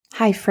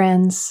Hi,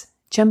 friends.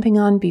 Jumping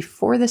on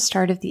before the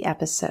start of the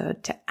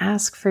episode to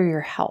ask for your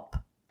help.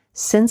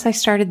 Since I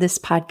started this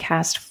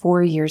podcast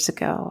 4 years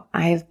ago,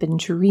 I have been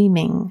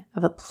dreaming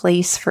of a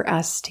place for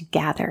us to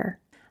gather,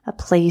 a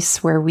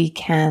place where we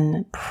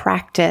can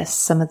practice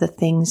some of the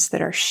things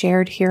that are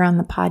shared here on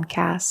the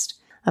podcast,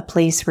 a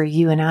place where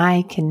you and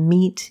I can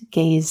meet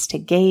gaze to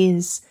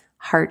gaze,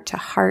 heart to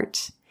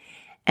heart,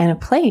 and a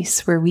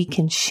place where we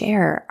can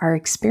share our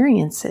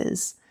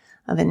experiences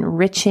of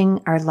enriching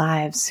our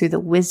lives through the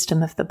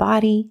wisdom of the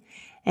body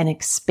and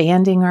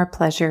expanding our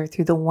pleasure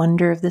through the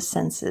wonder of the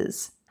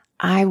senses.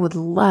 I would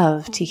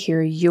love to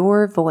hear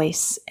your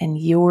voice and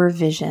your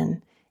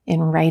vision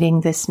in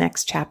writing this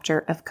next chapter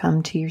of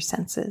Come to Your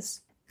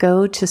Senses.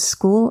 Go to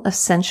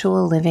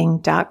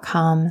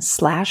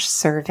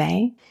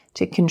schoolofsensualliving.com/survey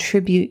to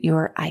contribute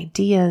your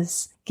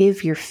ideas,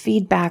 give your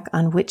feedback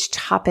on which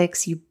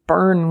topics you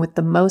burn with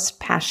the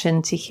most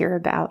passion to hear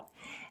about,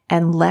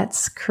 and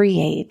let's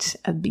create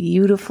a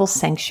beautiful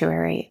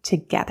sanctuary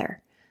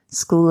together.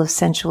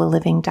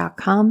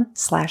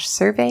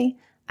 schoolofsensualliving.com/survey.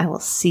 I will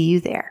see you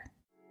there.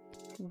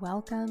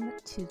 Welcome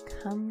to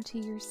Come to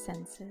Your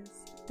Senses,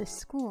 the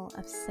School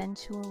of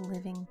Sensual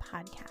Living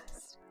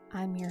podcast.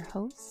 I'm your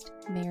host,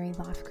 Mary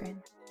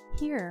Lofgren.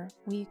 Here,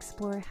 we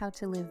explore how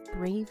to live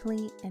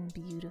bravely and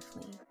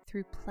beautifully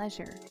through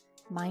pleasure,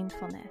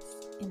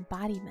 mindfulness,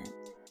 embodiment,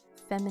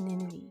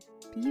 femininity,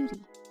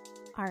 beauty,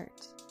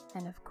 art,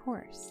 and of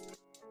course,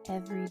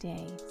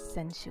 everyday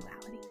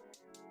sensuality.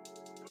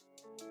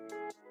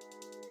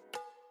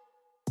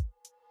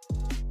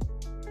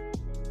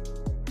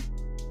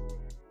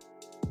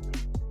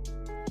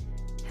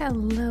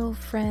 Hello,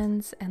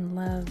 friends and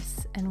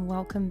loves, and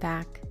welcome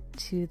back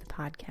to the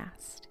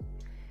podcast.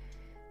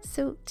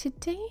 So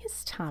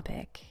today's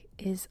topic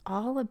is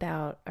all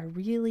about a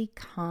really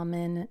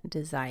common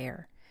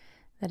desire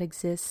that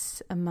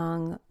exists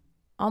among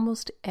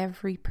almost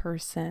every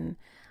person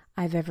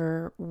I've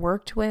ever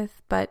worked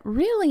with, but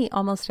really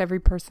almost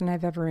every person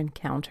I've ever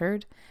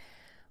encountered,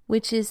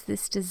 which is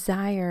this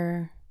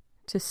desire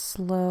to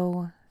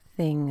slow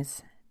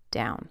things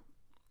down.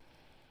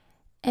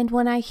 And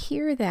when I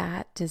hear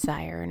that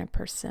desire in a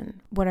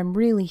person, what I'm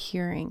really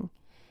hearing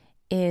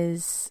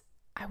is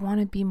I want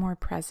to be more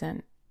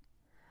present.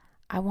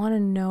 I want to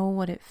know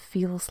what it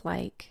feels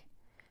like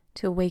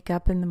to wake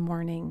up in the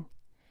morning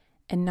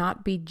and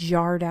not be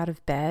jarred out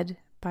of bed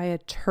by a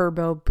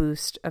turbo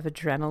boost of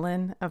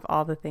adrenaline of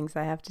all the things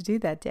I have to do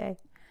that day.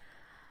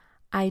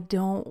 I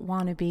don't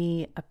want to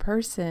be a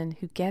person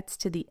who gets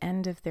to the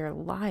end of their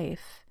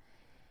life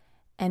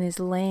and is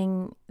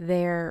laying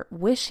there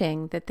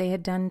wishing that they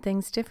had done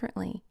things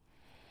differently.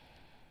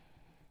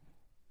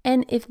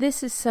 And if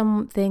this is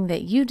something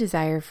that you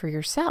desire for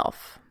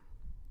yourself,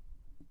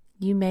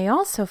 you may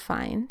also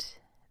find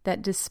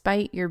that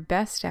despite your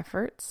best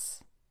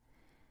efforts,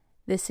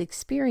 this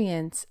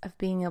experience of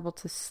being able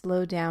to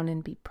slow down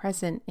and be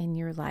present in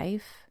your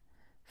life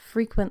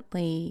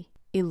frequently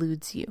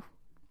eludes you.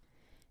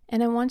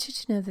 And I want you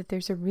to know that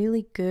there's a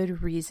really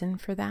good reason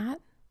for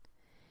that,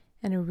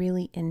 and a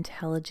really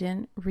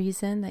intelligent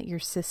reason that your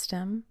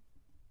system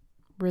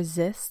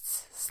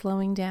resists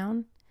slowing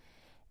down.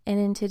 And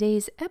in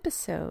today's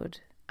episode,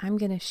 I'm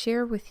going to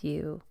share with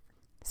you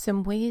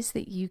some ways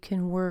that you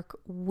can work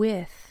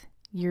with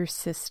your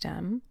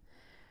system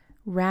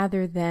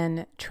rather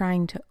than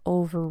trying to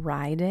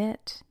override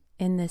it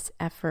in this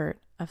effort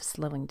of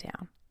slowing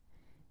down.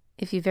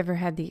 If you've ever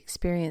had the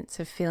experience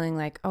of feeling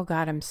like, oh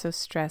God, I'm so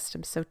stressed,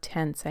 I'm so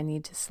tense, I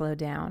need to slow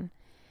down,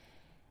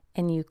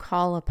 and you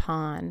call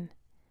upon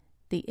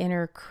the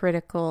inner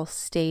critical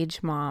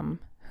stage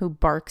mom who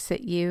barks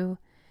at you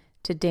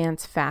to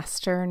dance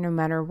faster no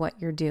matter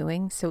what you're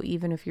doing. So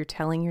even if you're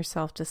telling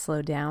yourself to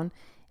slow down,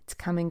 it's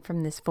coming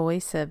from this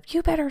voice of,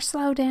 you better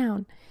slow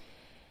down.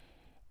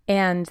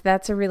 And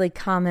that's a really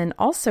common,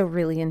 also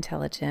really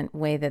intelligent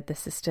way that the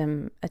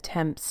system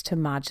attempts to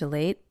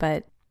modulate,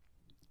 but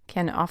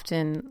can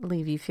often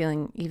leave you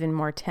feeling even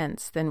more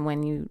tense than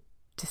when you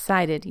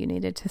decided you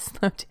needed to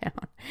slow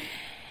down.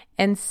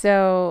 And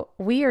so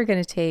we are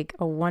going to take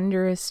a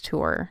wondrous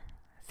tour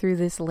through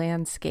this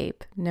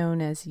landscape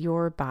known as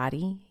your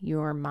body,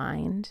 your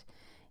mind,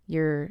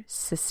 your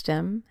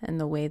system, and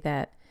the way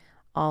that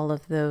all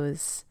of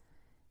those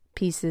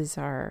pieces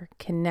are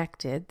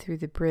connected through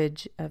the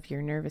bridge of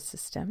your nervous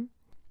system.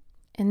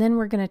 And then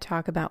we're going to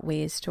talk about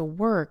ways to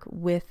work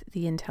with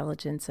the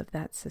intelligence of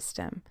that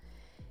system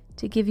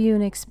to give you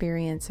an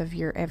experience of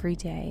your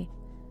everyday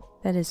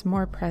that is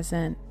more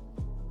present,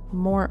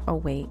 more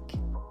awake,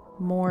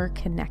 more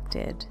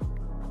connected,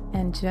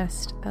 and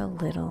just a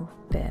little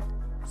bit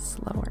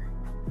slower.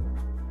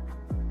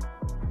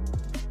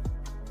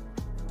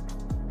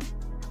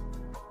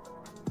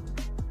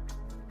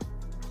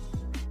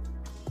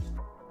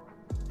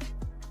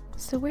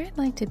 So where I'd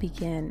like to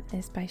begin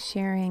is by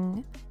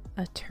sharing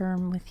a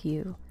term with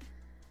you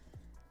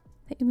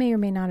that you may or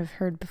may not have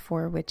heard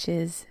before, which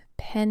is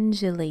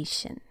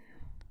pendulation.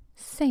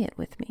 Say it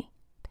with me.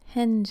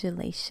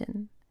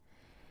 Pendulation.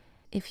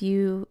 If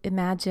you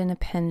imagine a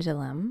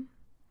pendulum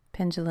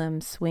pendulum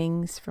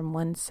swings from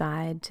one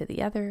side to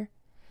the other.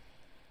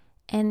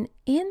 And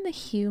in the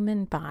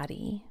human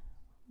body,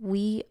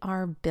 we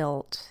are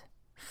built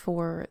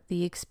for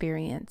the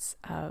experience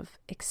of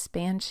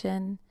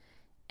expansion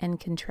and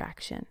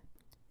contraction.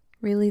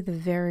 Really, the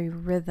very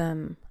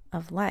rhythm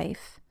of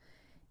life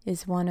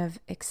is one of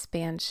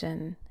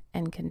expansion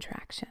and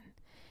contraction.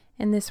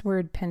 And this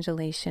word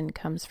pendulation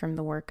comes from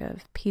the work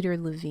of Peter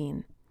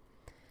Levine,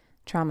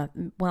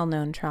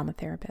 well-known trauma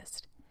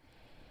therapist.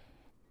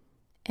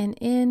 And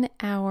in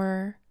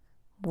our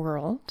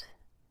world,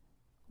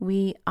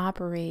 we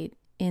operate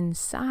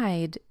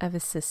inside of a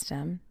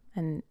system,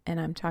 and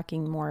I'm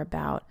talking more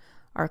about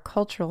our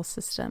cultural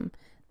system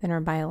than our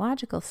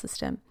biological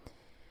system.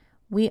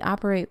 We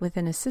operate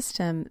within a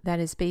system that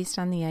is based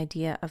on the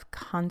idea of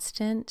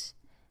constant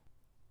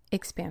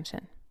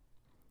expansion.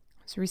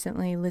 I was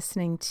recently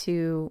listening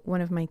to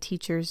one of my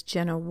teachers,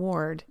 Jenna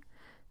Ward,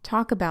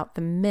 talk about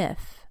the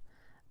myth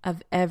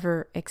of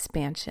ever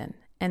expansion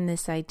and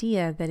this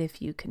idea that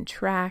if you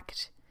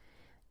contract,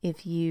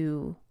 if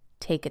you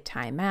take a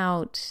time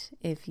out,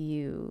 if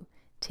you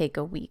take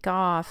a week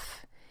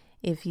off,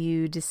 if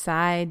you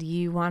decide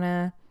you want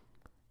to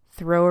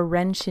throw a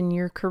wrench in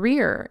your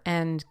career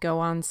and go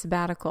on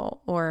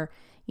sabbatical, or,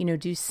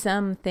 do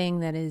something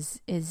that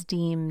is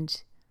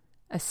deemed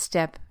a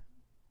step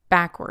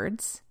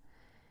backwards,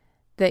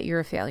 that you're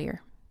a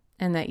failure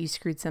and that you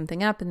screwed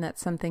something up and that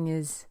something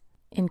is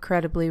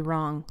incredibly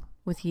wrong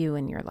with you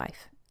in your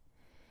life.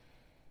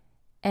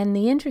 And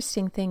the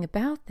interesting thing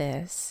about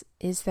this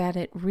is that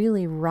it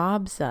really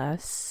robs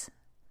us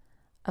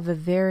of a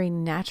very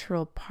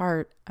natural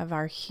part of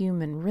our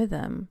human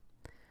rhythm,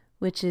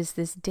 which is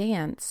this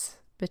dance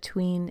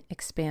between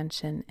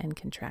expansion and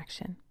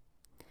contraction.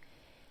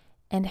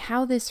 And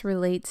how this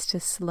relates to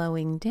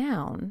slowing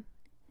down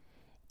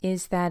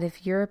is that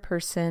if you're a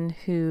person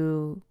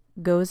who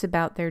goes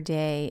about their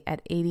day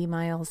at 80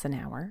 miles an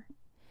hour,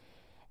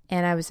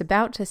 and I was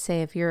about to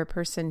say if you're a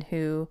person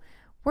who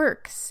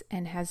works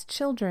and has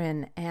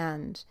children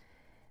and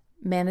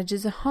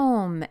manages a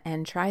home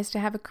and tries to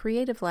have a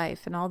creative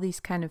life and all these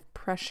kind of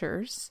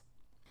pressures,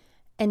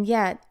 and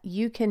yet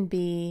you can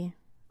be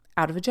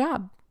out of a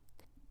job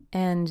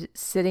and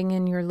sitting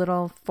in your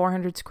little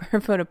 400 square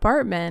foot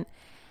apartment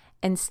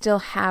and still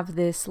have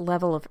this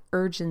level of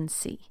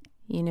urgency.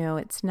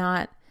 It's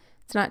not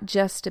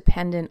just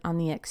dependent on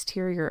the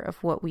exterior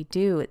of what we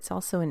do, it's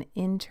also an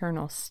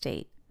internal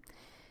state.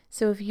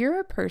 So if you're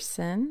a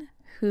person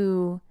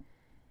who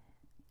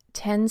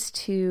tends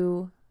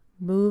to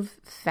move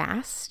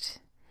fast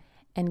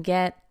and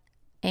get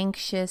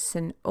anxious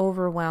and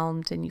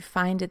overwhelmed, and you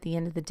find at the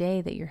end of the day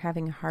that you're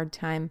having a hard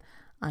time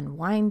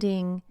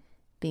unwinding,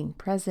 being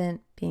present,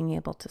 being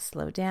able to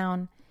slow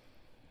down,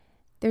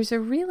 there's a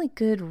really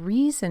good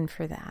reason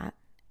for that.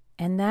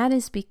 And that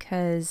is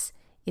because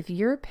if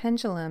your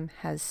pendulum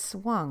has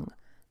swung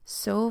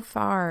so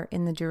far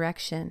in the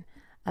direction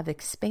of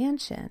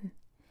expansion,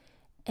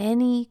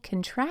 any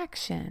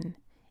contraction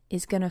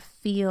is going to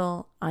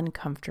feel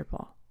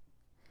uncomfortable.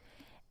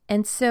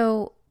 And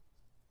so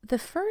the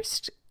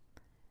first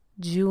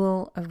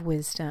jewel of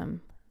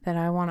wisdom that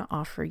I want to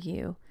offer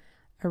you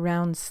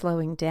around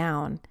slowing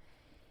down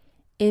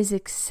is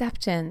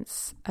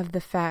acceptance of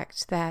the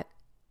fact that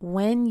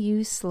when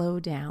you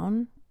slow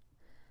down,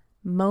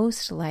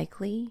 most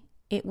likely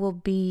it will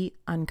be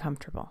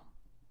uncomfortable.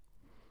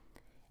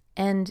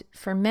 And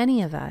for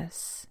many of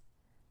us,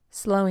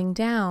 slowing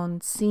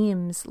down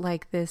seems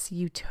like this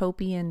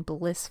utopian,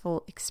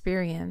 blissful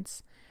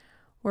experience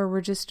where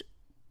we're just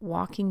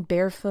walking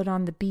barefoot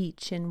on the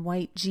beach in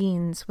white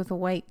jeans with a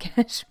white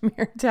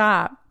cashmere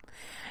top.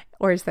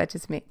 Or is that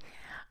just me?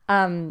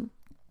 And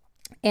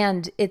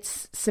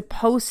it's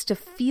supposed to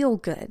feel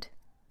good.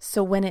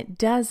 So when it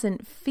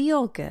doesn't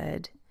feel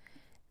good,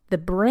 the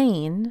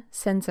brain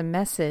sends a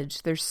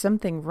message, there's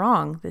something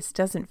wrong. This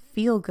doesn't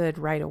feel good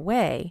right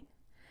away.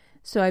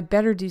 So I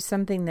better do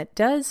something that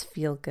does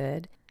feel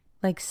good,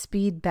 like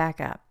speed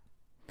back up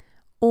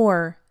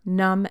or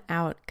numb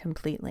out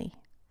completely.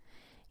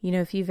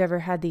 If you've ever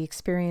had the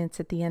experience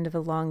at the end of a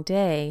long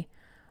day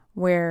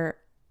where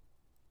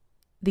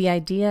the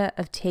idea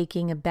of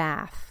taking a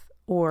bath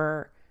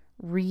or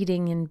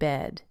reading in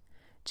bed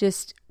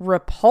just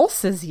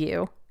repulses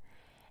you,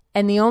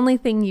 and the only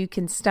thing you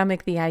can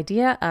stomach the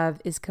idea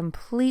of is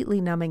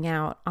completely numbing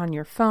out on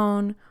your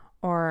phone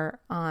or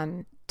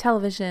on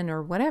television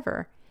or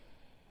whatever.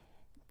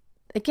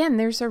 Again,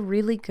 there's a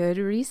really good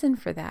reason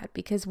for that,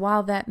 because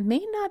while that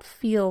may not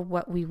feel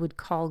what we would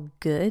call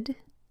good,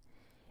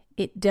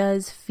 it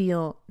does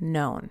feel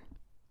known.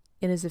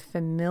 It is a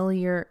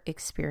familiar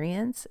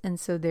experience, and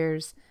so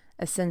there's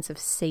a sense of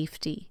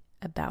safety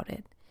about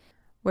it.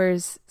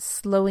 Whereas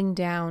slowing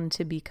down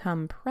to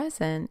become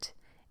present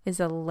is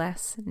a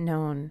less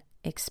known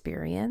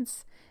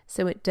experience,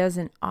 so it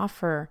doesn't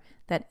offer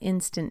that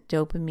instant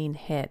dopamine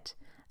hit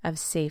of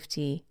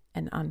safety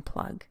and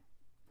unplug.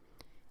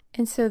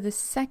 And so the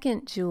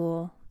second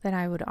jewel that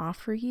I would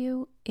offer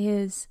you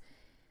is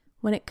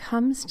When it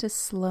comes to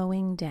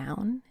slowing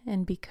down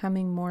and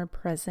becoming more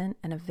present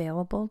and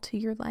available to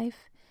your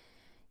life,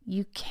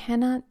 you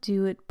cannot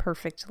do it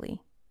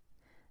perfectly.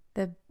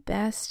 The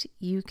best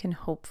you can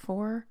hope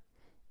for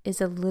is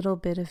a little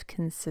bit of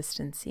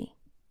consistency.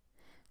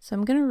 So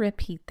I'm going to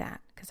repeat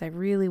that because I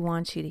really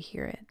want you to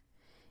hear it.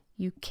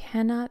 You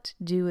cannot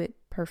do it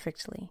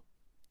perfectly.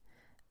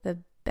 The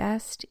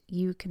best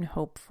you can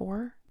hope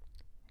for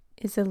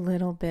is a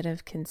little bit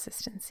of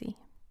consistency.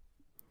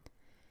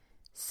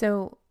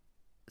 So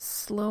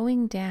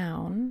slowing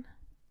down,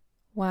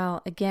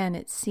 while again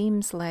it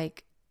seems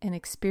like an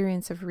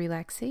experience of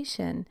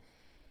relaxation,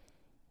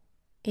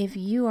 if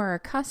you are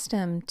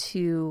accustomed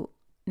to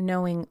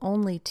knowing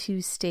only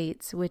two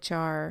states, which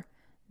are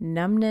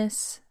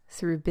numbness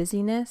through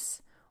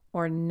busyness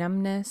or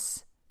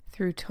numbness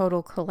through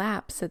total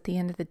collapse at the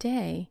end of the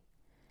day,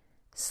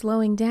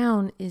 slowing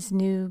down is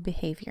new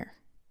behavior.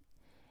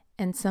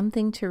 And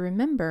something to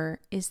remember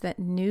is that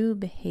new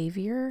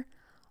behavior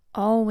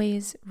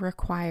always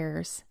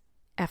requires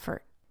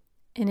effort.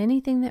 And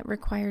anything that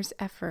requires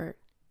effort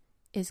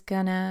is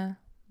gonna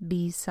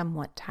be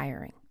somewhat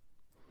tiring.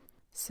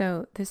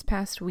 So this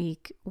past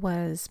week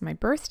was my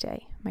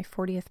birthday, my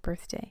 40th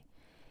birthday.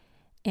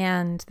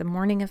 And the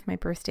morning of my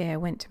birthday, I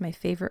went to my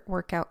favorite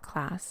workout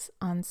class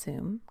on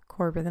Zoom,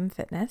 Core Rhythm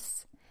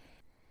Fitness.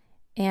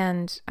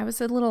 And I was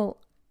a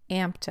little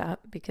amped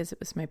up because it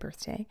was my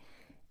birthday.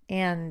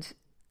 And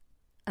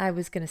I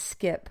was going to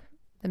skip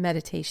the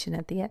meditation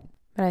at the end.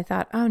 But I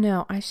thought, oh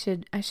no, I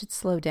should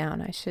slow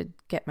down. I should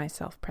get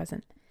myself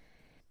present.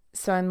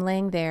 So I'm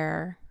laying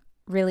there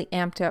really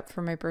amped up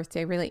for my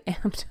birthday, really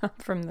amped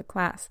up from the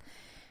class.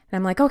 And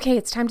I'm like, okay,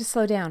 it's time to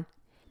slow down.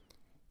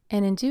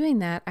 And in doing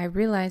that, I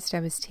realized I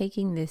was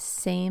taking this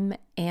same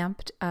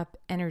amped up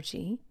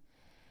energy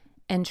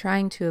and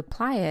trying to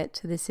apply it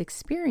to this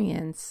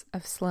experience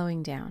of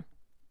slowing down.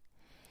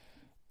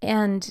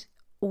 And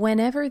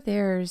whenever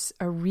there's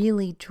a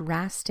really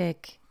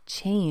drastic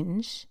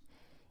change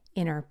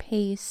in our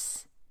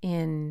pace,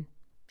 in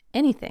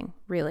anything,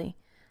 really.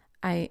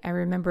 I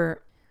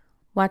remember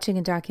watching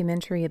a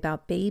documentary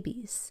about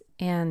babies,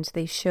 and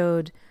they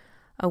showed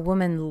a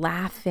woman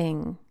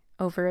laughing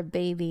over a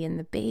baby, and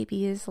the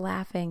baby is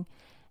laughing.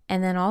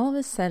 And then all of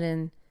a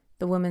sudden,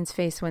 the woman's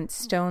face went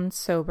stone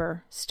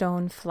sober,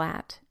 stone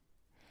flat.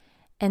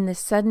 And the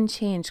sudden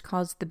change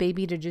caused the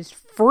baby to just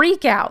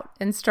freak out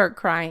and start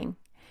crying.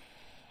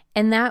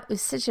 And that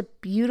was such a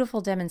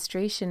beautiful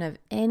demonstration of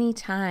any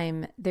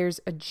time there's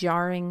a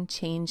jarring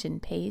change in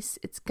pace,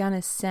 it's going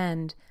to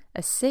send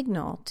a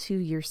signal to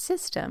your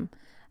system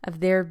of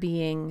there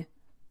being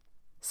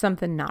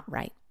something not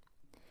right.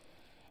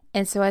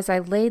 And so as I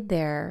laid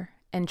there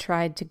and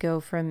tried to go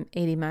from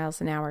 80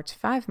 miles an hour to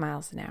 5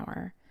 miles an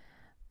hour,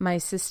 my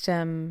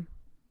system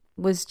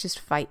was just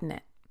fighting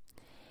it.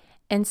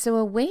 And so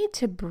a way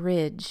to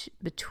bridge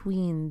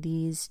between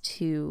these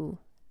two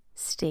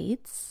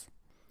states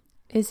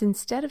is,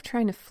 instead of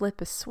trying to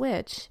flip a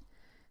switch,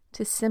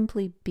 to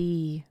simply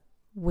be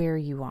where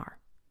you are.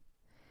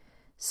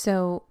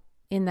 So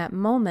in that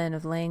moment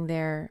of laying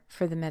there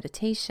for the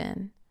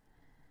meditation,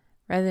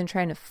 rather than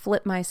trying to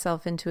flip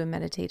myself into a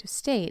meditative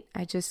state,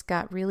 I just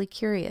got really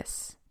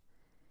curious.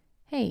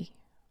 Hey,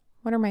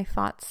 what are my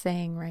thoughts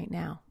saying right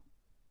now?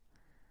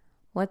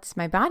 What's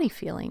my body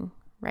feeling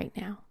right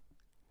now?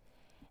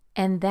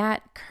 And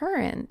that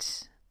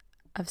current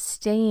of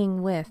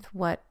staying with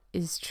what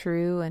is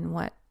true and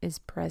what is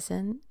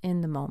present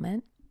in the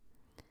moment,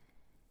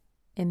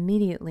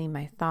 immediately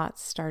my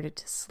thoughts started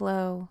to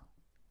slow.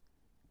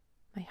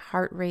 My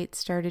heart rate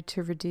started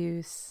to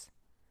reduce.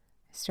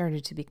 I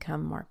started to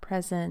become more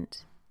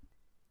present.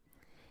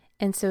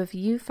 And so if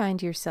you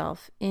find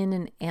yourself in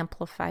an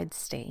amplified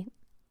state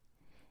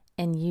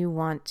and you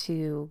want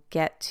to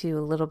get to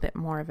a little bit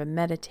more of a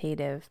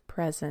meditative,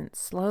 present,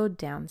 slowed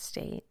down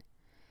state,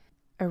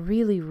 a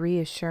really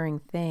reassuring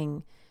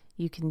thing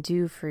you can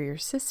do for your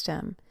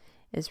system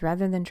is,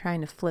 rather than trying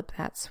to flip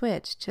that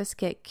switch, just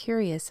get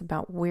curious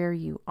about where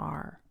you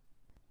are.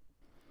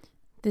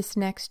 This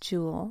next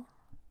jewel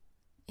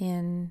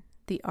in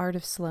the art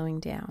of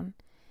slowing down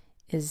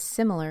is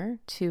similar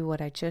to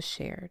what I just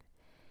shared.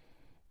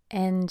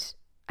 And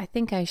I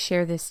think I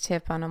share this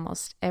tip on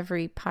almost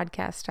every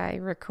podcast I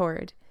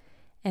record.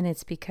 And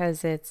it's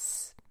because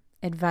it's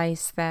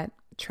advice that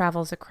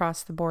travels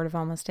across the board of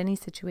almost any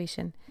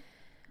situation.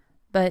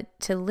 But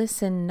to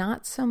listen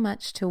not so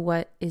much to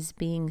what is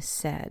being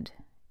said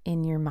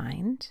in your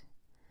mind,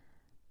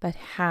 but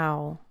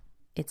how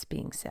it's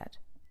being said.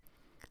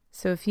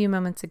 So a few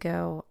moments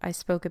ago, I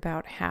spoke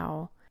about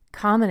how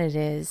common it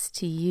is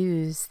to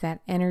use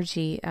that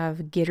energy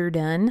of get her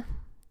done,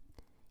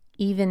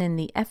 even in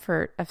the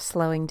effort of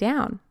slowing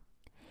down.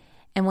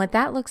 And what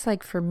that looks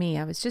like for me,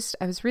 I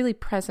was really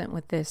present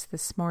with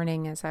this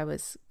morning as I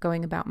was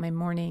going about my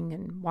morning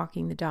and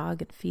walking the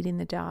dog and feeding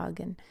the dog,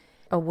 and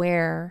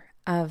aware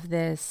of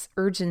this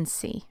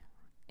urgency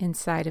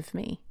inside of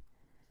me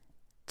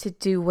to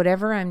do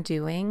whatever I'm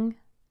doing,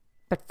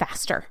 but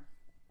faster,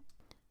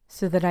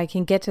 so that I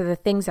can get to the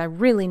things I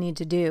really need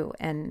to do.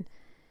 And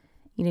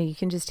You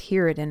can just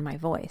hear it in my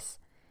voice.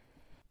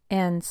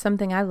 And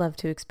something I love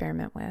to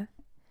experiment with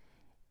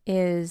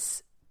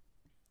is,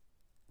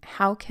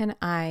 how can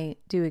I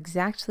do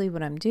exactly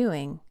what I'm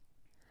doing,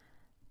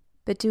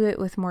 but do it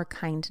with more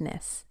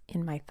kindness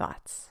in my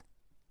thoughts?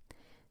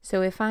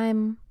 So if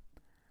I'm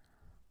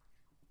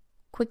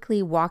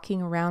quickly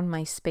walking around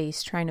my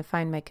space trying to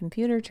find my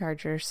computer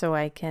charger so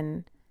I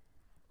can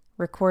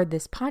record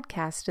this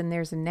podcast, and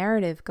there's a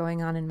narrative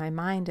going on in my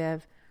mind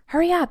of,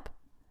 hurry up,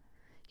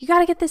 you got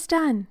to get this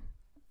done,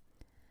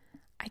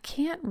 I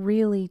can't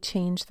really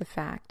change the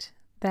fact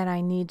that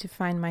I need to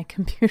find my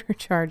computer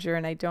charger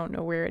and I don't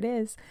know where it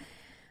is.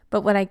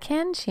 But what I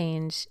can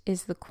change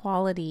is the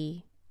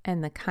quality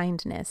and the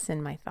kindness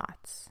in my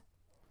thoughts.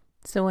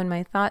 So when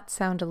my thoughts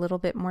sound a little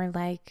bit more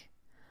like,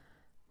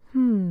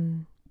 where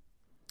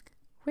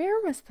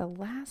was the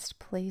last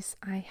place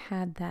I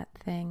had that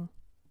thing?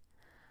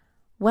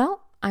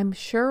 Well, I'm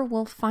sure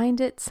we'll find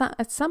it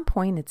at some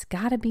point. It's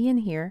got to be in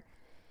here.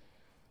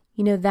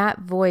 That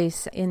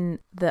voice in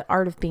the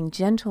art of being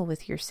gentle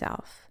with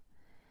yourself.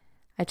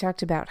 I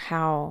talked about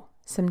how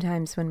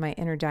sometimes when my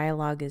inner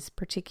dialogue is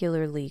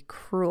particularly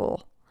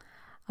cruel,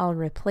 I'll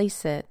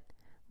replace it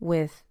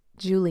with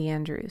Julie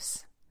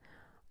Andrews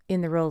in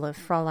the role of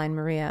Fraulein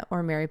Maria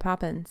or Mary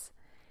Poppins.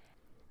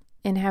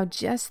 And how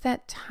just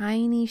that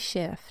tiny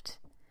shift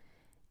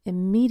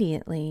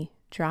immediately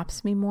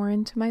drops me more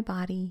into my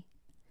body,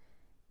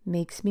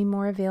 makes me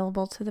more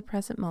available to the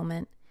present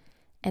moment,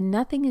 and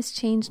nothing has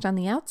changed on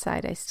the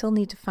outside. I still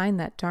need to find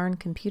that darn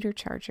computer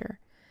charger.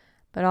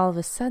 But all of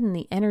a sudden,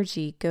 the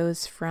energy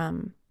goes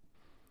from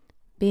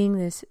being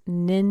this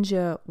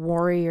ninja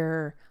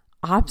warrior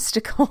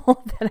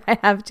obstacle that I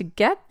have to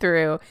get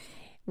through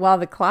while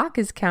the clock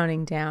is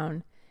counting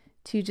down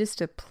to just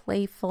a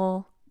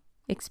playful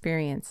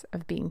experience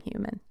of being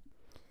human.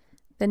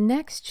 The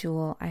next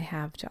jewel I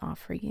have to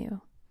offer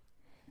you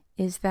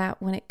is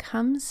that when it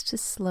comes to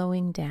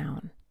slowing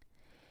down,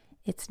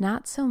 it's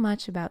not so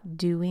much about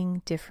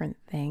doing different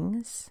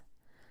things,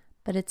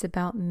 but it's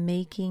about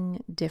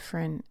making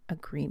different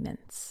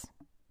agreements.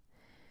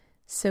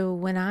 So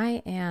when I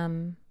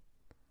am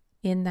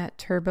in that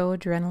turbo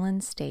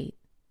adrenaline state,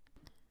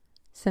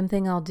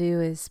 something I'll do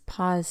is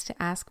pause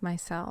to ask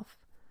myself,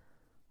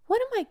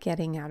 what am I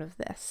getting out of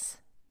this?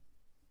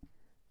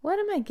 What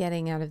am I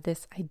getting out of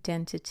this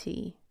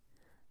identity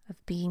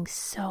of being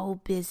so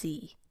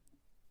busy?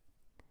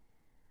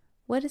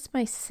 What is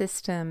my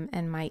system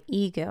and my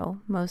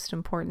ego, most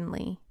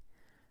importantly,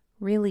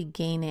 really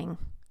gaining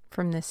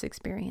from this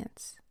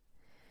experience?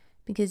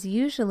 Because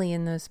usually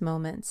in those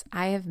moments,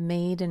 I have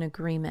made an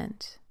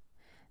agreement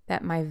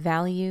that my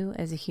value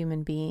as a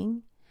human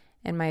being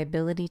and my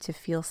ability to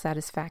feel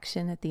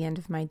satisfaction at the end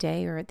of my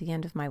day or at the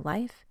end of my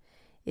life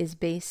is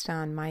based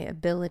on my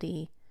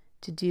ability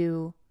to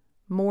do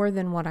more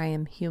than what I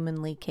am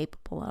humanly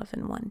capable of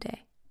in one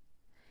day.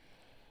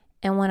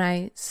 And when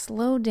I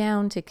slow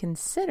down to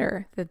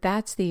consider that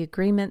that's the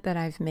agreement that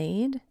I've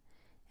made,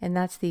 and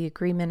that's the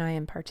agreement I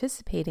am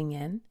participating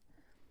in,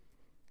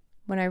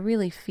 when I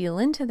really feel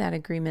into that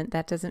agreement,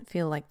 that doesn't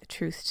feel like the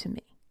truth to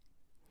me.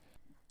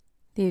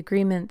 The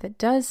agreement that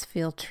does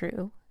feel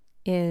true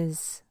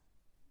is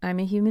I'm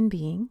a human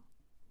being,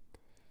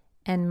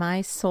 and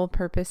my sole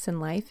purpose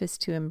in life is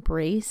to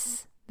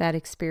embrace that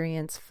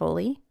experience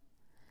fully,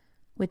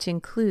 which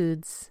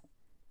includes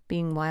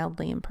being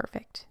wildly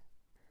imperfect.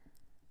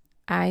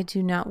 I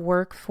do not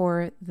work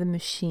for the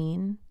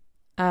machine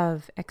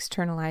of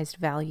externalized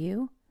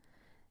value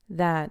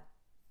that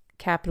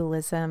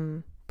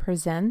capitalism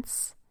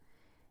presents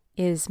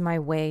is my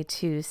way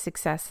to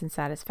success and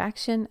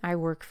satisfaction. I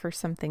work for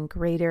something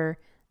greater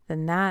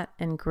than that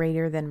and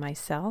greater than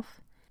myself.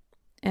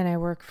 And I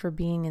work for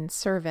being in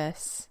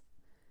service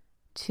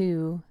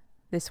to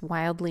this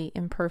wildly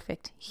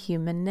imperfect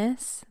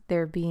humanness,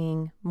 there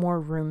being more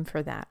room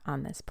for that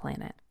on this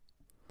planet.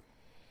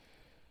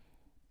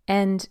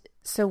 And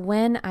so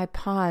when I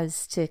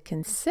pause to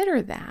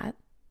consider that,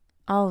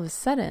 all of a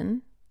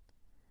sudden,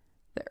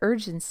 the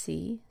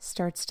urgency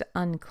starts to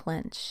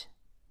unclench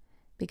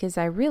because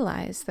I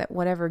realize that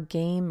whatever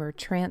game or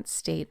trance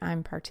state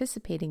I'm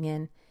participating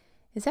in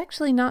is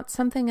actually not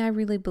something I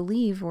really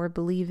believe or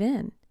believe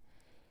in.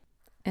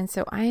 And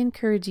so I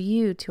encourage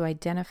you to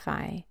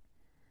identify,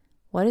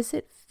 what does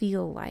it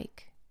feel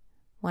like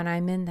when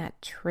I'm in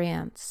that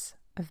trance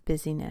of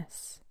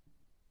busyness?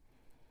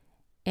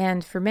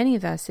 And for many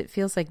of us, it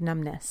feels like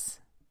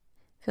numbness.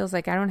 It feels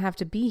like I don't have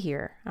to be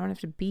here. I don't have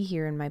to be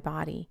here in my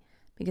body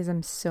because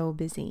I'm so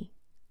busy.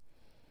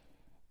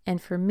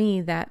 And for me,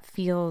 that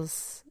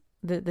feels,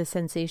 the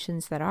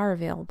sensations that are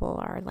available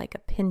are like a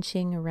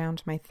pinching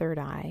around my third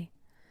eye,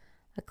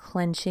 a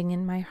clenching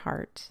in my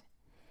heart,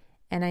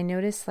 and I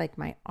notice like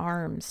my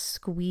arms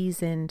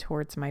squeeze in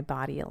towards my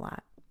body a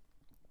lot.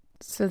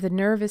 So the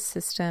nervous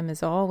system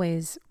is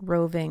always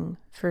roving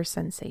for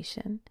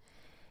sensation.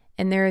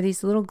 And there are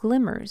these little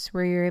glimmers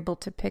where you're able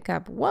to pick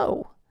up,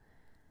 whoa,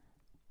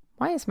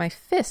 why is my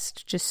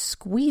fist just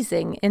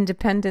squeezing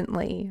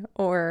independently?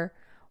 Or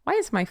Why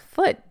is my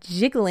foot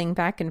jiggling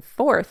back and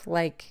forth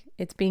like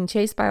it's being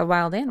chased by a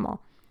wild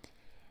animal?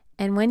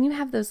 And when you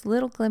have those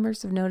little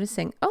glimmers of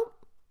noticing, oh,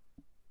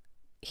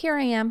 here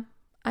I am.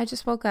 I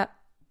just woke up.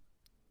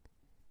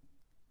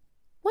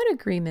 What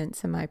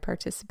agreements am I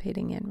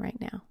participating in right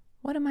now?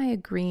 What am I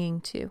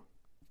agreeing to?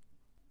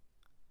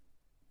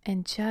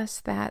 And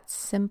just that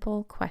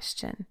simple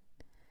question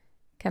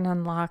can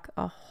unlock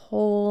a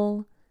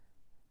whole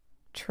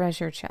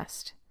treasure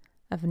chest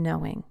of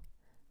knowing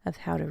of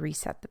how to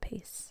reset the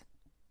pace.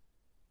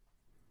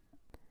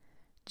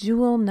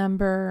 Jewel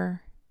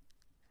number,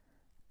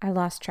 I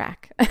lost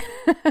track.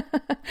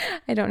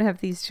 I don't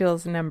have these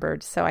jewels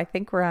numbered, so I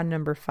think we're on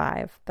number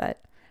 5,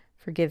 but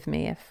forgive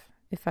me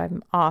if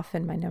I'm off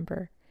in my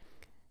number.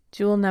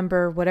 Jewel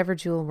number, whatever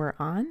jewel we're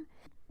on,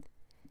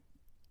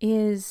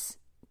 is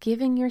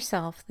giving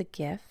yourself the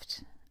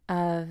gift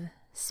of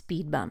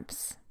speed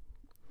bumps.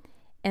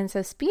 And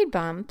so speed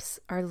bumps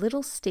are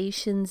little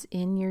stations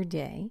in your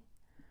day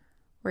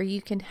where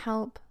you can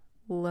help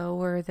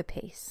lower the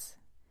pace.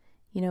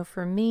 You know,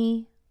 for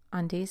me,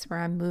 on days where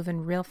I'm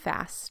moving real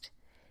fast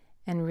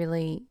and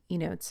really,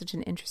 it's such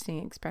an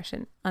interesting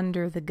expression,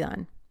 under the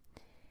gun.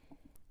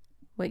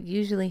 What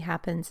usually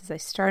happens is I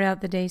start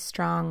out the day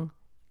strong,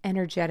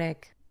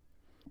 energetic,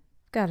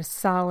 got a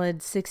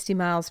solid 60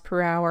 miles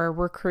per hour,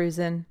 we're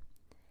cruising.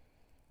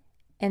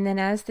 And then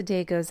as the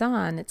day goes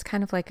on, it's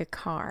kind of like a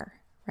car,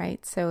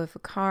 right? So if a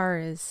car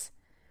is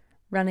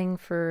running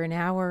for an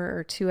hour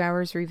or 2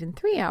 hours or even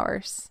 3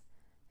 hours,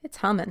 it's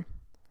humming.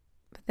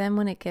 But then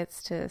when it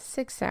gets to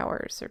 6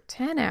 hours or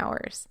 10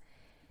 hours,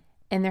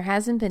 and there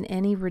hasn't been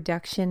any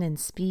reduction in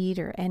speed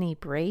or any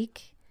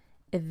brake,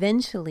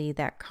 eventually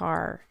that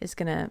car is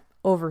going to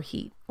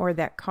overheat or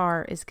that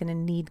car is going to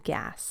need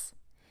gas.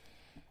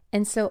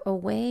 And so a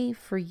way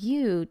for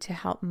you to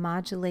help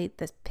modulate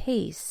the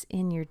pace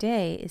in your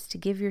day is to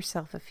give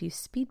yourself a few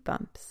speed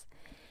bumps.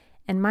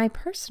 And my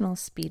personal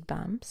speed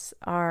bumps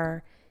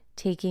are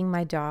taking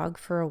my dog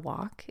for a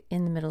walk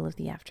in the middle of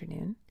the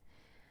afternoon,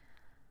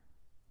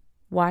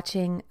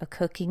 watching a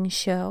cooking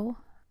show.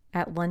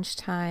 At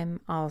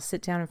lunchtime, I'll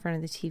sit down in front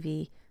of the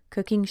TV.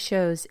 Cooking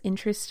shows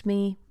interest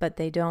me, but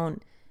they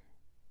don't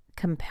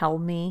compel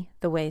me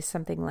the way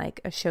something like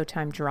a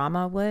Showtime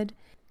drama would.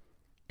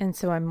 And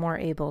so I'm more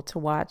able to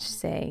watch,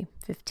 say,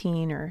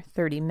 15 or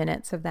 30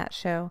 minutes of that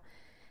show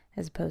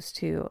as opposed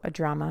to a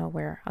drama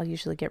where I'll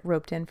usually get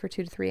roped in for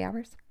 2 to 3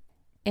 hours.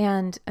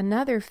 And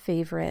another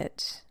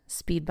favorite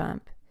speed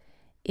bump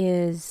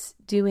is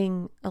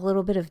doing a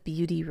little bit of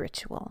beauty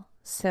ritual.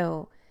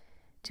 So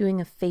doing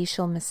a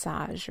facial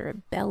massage or a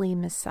belly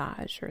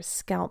massage or a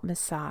scalp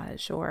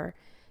massage or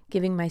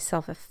giving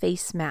myself a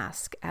face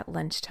mask at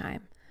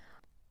lunchtime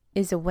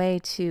is a way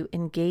to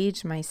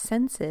engage my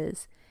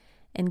senses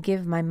and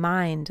give my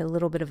mind a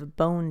little bit of a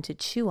bone to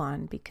chew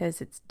on because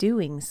it's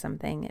doing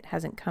something. It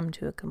hasn't come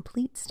to a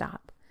complete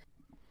stop.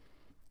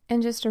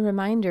 And just a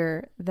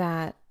reminder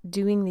that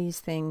doing these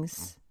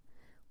things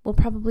will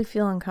probably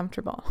feel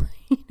uncomfortable.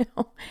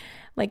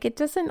 Like it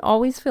doesn't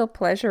always feel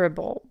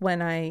pleasurable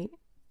when I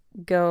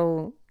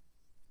go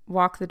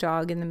walk the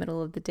dog in the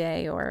middle of the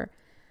day or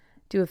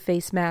do a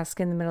face mask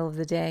in the middle of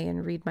the day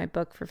and read my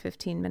book for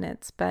 15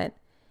 minutes, but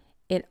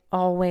it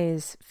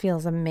always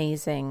feels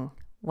amazing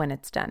when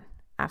it's done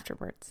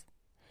afterwards.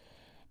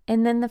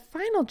 And then the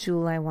final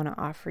jewel I want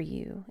to offer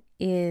you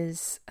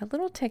is a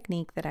little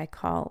technique that I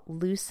call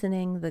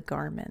loosening the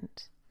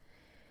garment.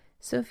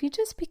 So if you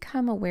just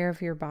become aware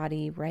of your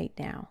body right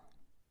now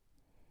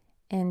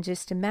and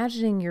just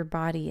imagining your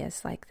body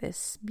as like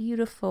this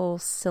beautiful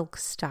silk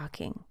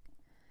stocking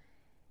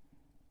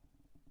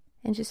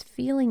and just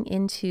feeling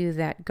into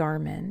that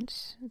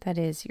garment that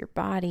is your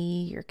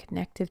body, your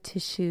connective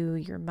tissue,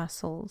 your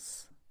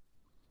muscles.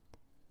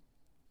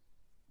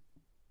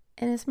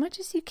 And as much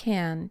as you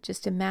can,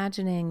 just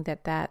imagining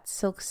that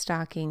silk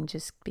stocking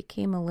just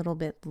became a little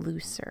bit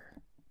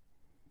looser.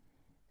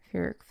 If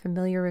you're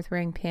familiar with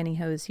wearing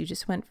pantyhose, you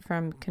just went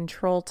from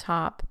control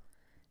top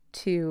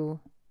to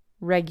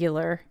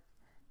regular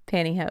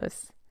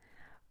pantyhose.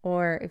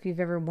 Or if you've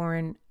ever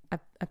worn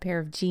a pair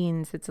of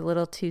jeans that's a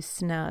little too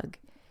snug,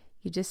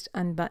 you just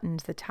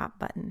unbuttoned the top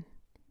button.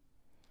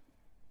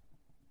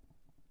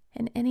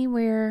 And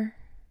anywhere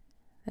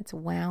that's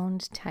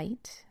wound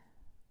tight,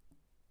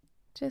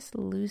 just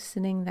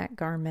loosening that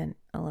garment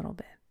a little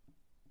bit.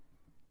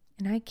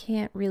 And I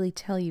can't really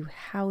tell you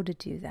how to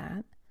do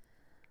that.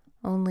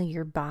 Only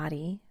your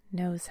body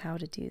knows how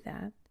to do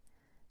that.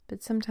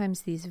 But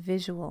sometimes these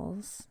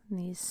visuals,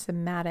 these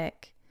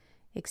somatic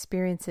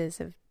experiences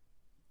of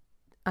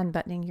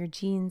unbuttoning your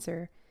jeans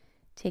or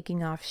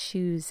taking off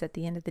shoes at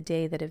the end of the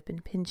day that have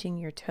been pinching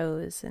your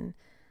toes and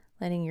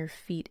letting your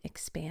feet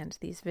expand,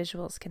 these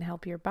visuals can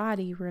help your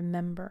body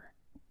remember.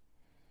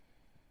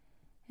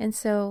 And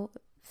so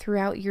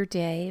throughout your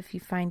day, if you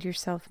find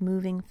yourself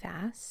moving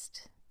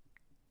fast,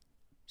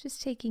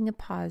 just taking a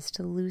pause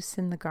to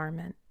loosen the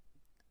garment,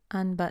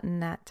 unbutton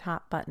that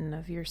top button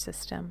of your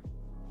system.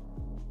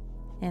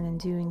 And in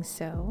doing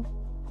so,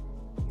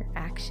 your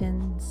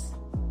actions,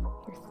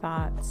 your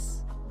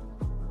thoughts,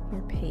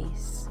 your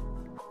pace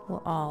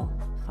will all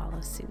follow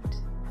suit.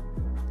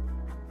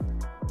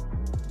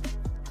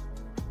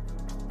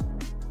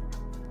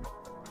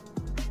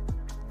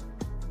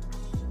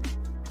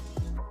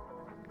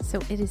 So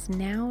it is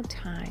now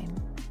time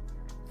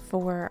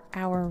for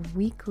our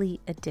weekly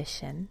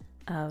edition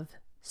of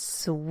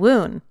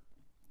Swoon.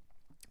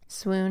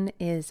 Swoon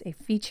is a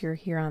feature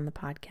here on the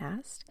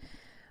podcast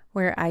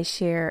where I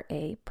share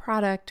a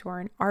product or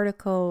an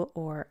article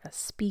or a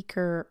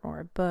speaker or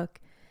a book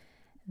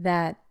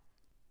that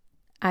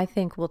I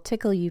think will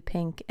tickle you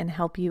pink and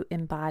help you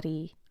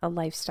embody a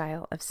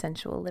lifestyle of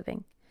sensual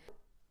living.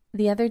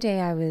 The other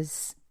day I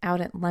was out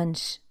at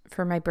lunch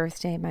for my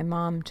birthday. My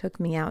mom took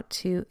me out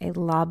to a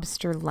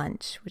lobster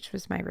lunch, which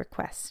was my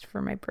request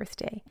for my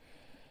birthday.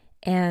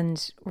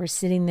 And we're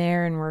sitting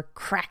there and we're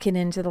cracking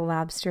into the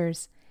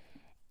lobsters.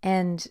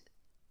 And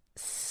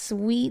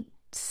sweet,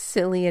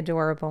 silly,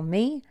 adorable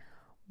me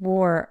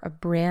wore a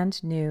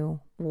brand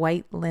new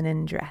white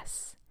linen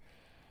dress.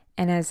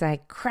 And as I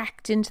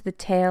cracked into the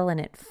tail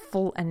and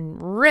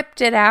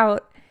ripped it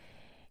out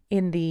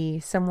in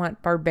the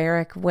somewhat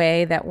barbaric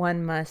way that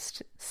one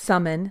must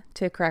summon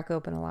to crack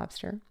open a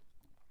lobster,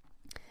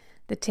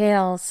 the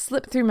tail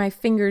slipped through my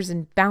fingers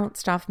and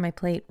bounced off my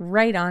plate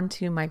right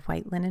onto my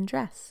white linen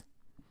dress.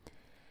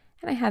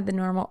 And I had the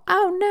normal,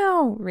 "Oh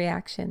no,"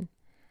 reaction.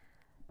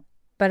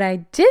 But I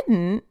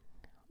didn't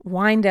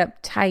wind up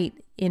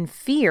tight in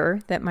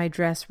fear that my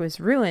dress was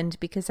ruined,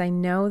 because I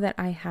know that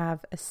I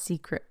have a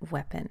secret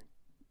weapon.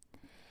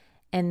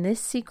 And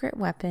this secret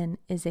weapon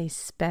is a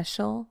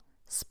special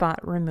spot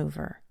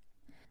remover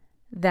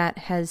that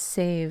has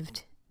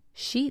saved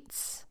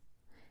sheets,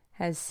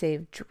 has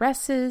saved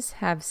dresses,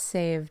 have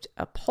saved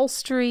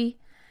upholstery.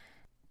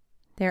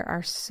 There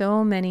are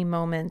so many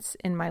moments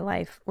in my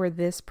life where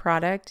this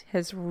product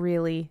has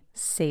really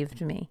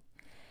saved me.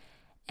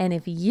 And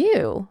if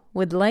you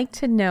would like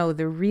to know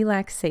the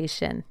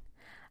relaxation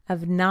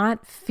of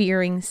not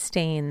fearing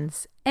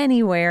stains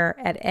anywhere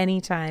at any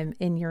time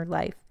in your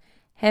life,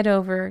 head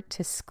over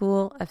to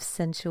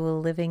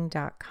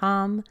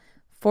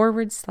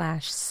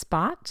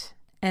schoolofsensualliving.com/spot,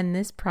 and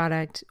this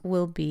product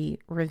will be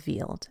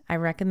revealed. I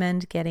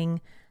recommend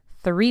getting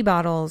 3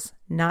 bottles,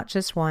 not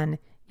just one.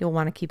 You'll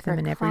want to keep them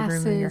in every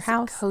room in your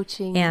house,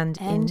 coaching, and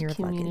in your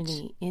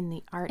luggage. In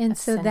the art and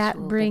so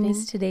that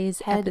brings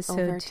today's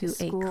episode to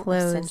a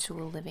close.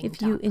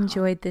 If you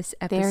enjoyed this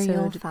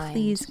episode,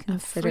 please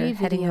consider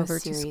heading over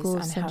to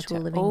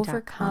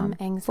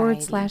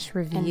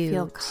schoolofsensualliving.com/review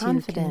to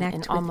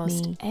connect with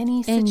me,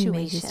 and you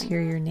may just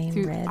hear your name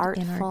read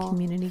in our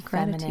community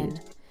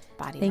gratitude.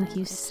 Thank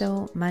you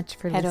so much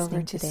for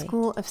listening today. Head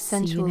over to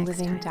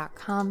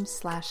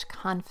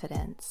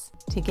schoolofsensualliving.com/confidence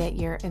to get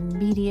your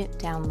immediate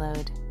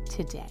download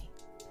today.